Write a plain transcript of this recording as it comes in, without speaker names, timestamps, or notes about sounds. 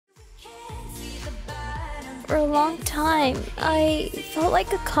For a long time, I felt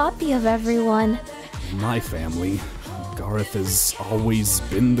like a copy of everyone. In my family, Gareth has always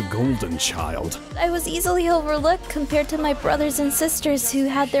been the golden child. I was easily overlooked compared to my brothers and sisters who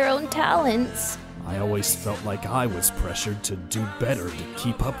had their own talents. I always felt like I was pressured to do better to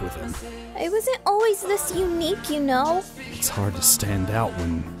keep up with him. I wasn't always this unique, you know? It's hard to stand out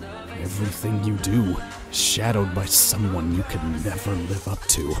when everything you do is shadowed by someone you could never live up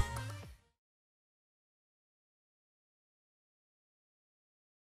to.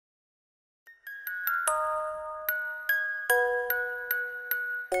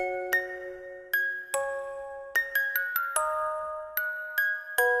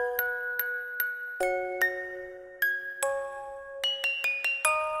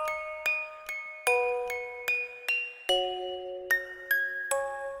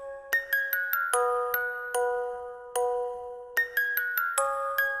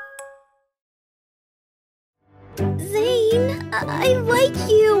 Zane, I like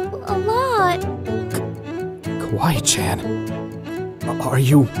you a lot. Kawaii-chan, are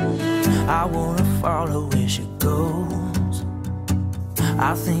you... I wanna follow where she goes.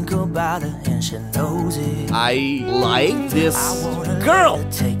 I think about her and she knows it. I like this I wanna girl. let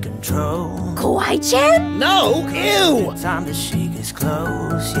her take control. Kawaii-chan? No, ew! Time that she gets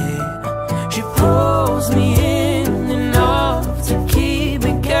close, yeah. She pulls me in enough to keep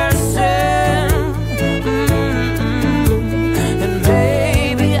me guessing. And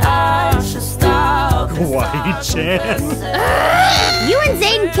maybe I should stop. Kawaii-chan? You and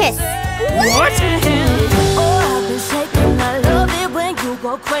Zane kiss. What? Oh, I've been shaking. I love it when you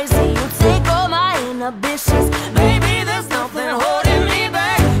go crazy. You take all my inhibitions. Baby, there's nothing holding me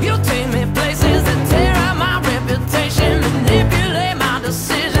back. You take me places that tear out my reputation, manipulate my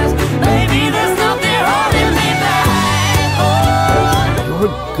decisions. Baby, there's nothing holding me back. Oh. You're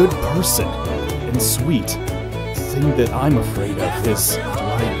a good person and sweet. The thing that I'm afraid of is, do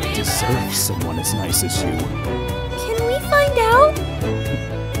I deserve someone as nice as you? Can we find out?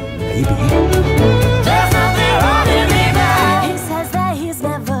 Maybe. There's nothing holding me back. He says that he's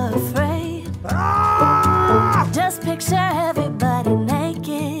never afraid. Just picture everybody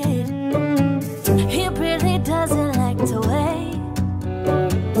naked. He really doesn't like to wait.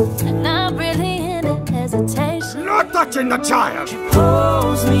 Not really into hesitation. Not touching the child!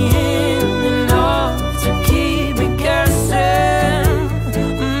 Pulls me in enough to keep me guessing.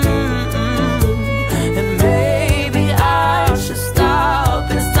 And maybe I should stop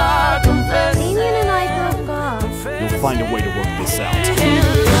and start confessing. Damien and I broke up. We'll find a way to work this out.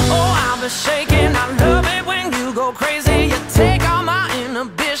 Oh, I've been shaking. I love it when you go crazy. You take all my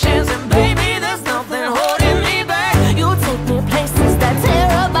inhibitions, and baby, there's nothing holding me back. You take me places that tear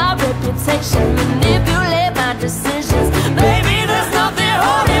up my reputation, manipulate my decisions. Baby, there's nothing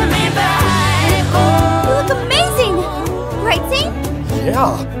holding me back. Oh. You look amazing! Right, Zane?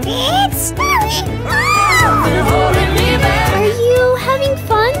 Yeah. It's starting! Nothing holding me back. Are you having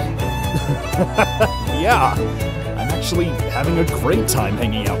fun? Yeah. I'm actually having a great time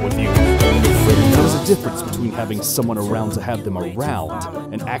hanging out with you. There's a difference between having someone around to have them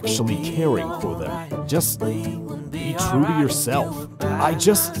around and actually caring for them. Just be true to yourself. I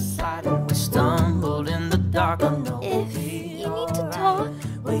just... We stumbled in the dark. If you need to talk,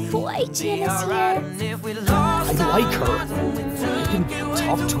 Kawaii-chan is here. I like her. I can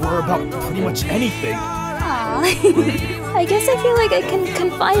talk to her about pretty much anything. Aw. I guess I feel like I can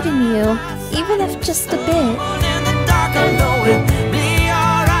confide in you, even if just a bit.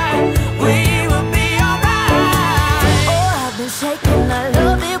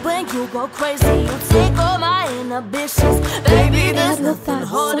 Crazy, you take all my inhibitions. Baby, I there's had no nothing thought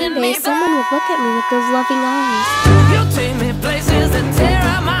holding someday me someone would look at me with those loving eyes. You take me places that tear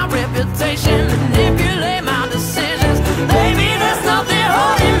out my reputation, manipulate my decisions. Baby, there's nothing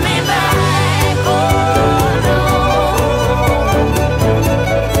holding me back. Oh no.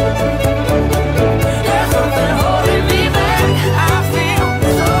 There's nothing holding me back. I feel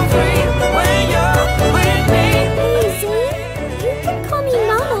so free when you're with me. Hey, Zane, you can call me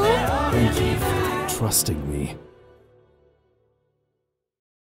Mama. Thank you for trusting me.